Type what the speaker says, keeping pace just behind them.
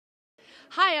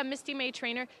Hi, I'm Misty May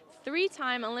Trainer,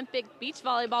 three-time Olympic beach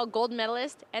volleyball gold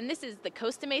medalist, and this is the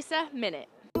Costa Mesa Minute.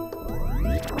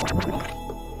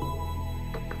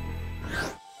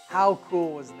 How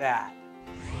cool was that?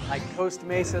 Like Costa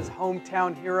Mesa's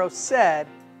hometown hero said,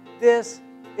 this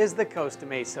is the Costa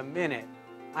Mesa Minute.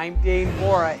 I'm Dane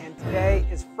Bora, and today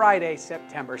is Friday,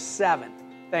 September 7th.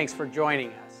 Thanks for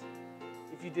joining us.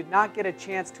 If you did not get a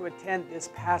chance to attend this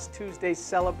past Tuesday's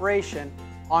celebration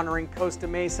honoring Costa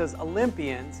Mesa's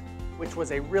Olympians, which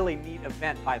was a really neat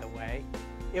event, by the way,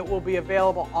 it will be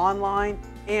available online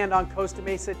and on Costa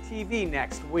Mesa TV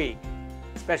next week.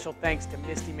 Special thanks to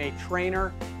Misty May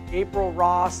Trainer, April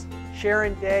Ross,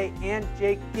 Sharon Day, and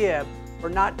Jake Gibb for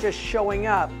not just showing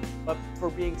up, but for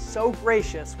being so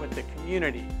gracious with the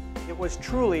community. It was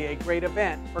truly a great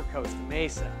event for Costa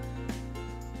Mesa.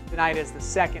 Tonight is the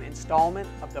second installment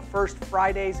of the First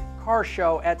Fridays car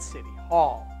show at City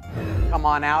Hall. Come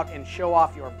on out and show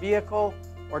off your vehicle,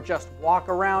 or just walk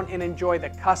around and enjoy the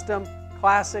custom,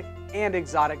 classic, and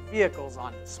exotic vehicles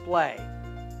on display.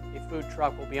 A food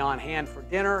truck will be on hand for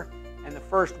dinner, and the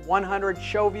first 100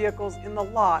 show vehicles in the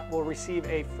lot will receive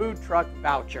a food truck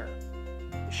voucher.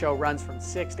 The show runs from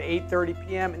 6 to 8:30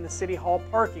 p.m. in the City Hall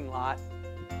parking lot.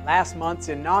 Last month's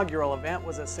inaugural event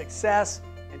was a success,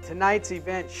 and tonight's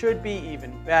event should be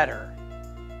even better.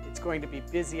 It's going to be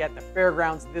busy at the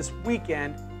fairgrounds this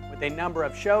weekend with a number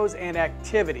of shows and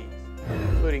activities,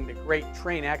 including the Great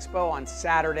Train Expo on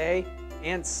Saturday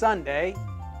and Sunday,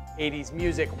 80s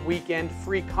Music Weekend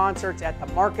free concerts at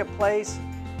the Marketplace,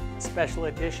 a special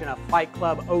edition of Fight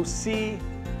Club OC,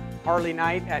 Harley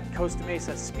Night at Costa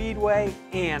Mesa Speedway,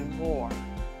 and more.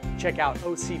 Check out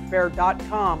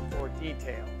ocfair.com for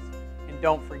details. And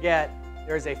don't forget,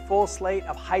 there is a full slate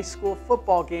of high school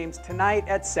football games tonight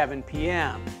at 7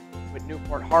 p.m. with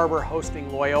Newport Harbor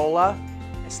hosting Loyola,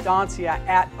 Estancia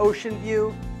at Ocean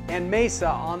View, and Mesa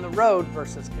on the road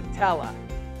versus Catella.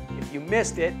 If you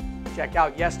missed it, check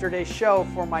out yesterday's show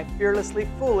for my Fearlessly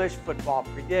Foolish football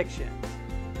predictions.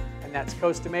 And that's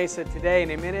Costa Mesa Today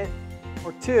in a minute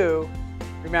or two.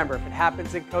 Remember, if it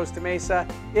happens in Costa Mesa,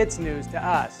 it's news to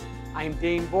us. I'm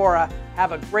Dane Bora.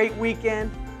 Have a great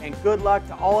weekend, and good luck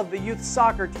to all of the youth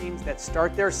soccer teams that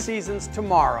start their seasons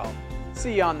tomorrow.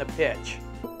 See you on the pitch.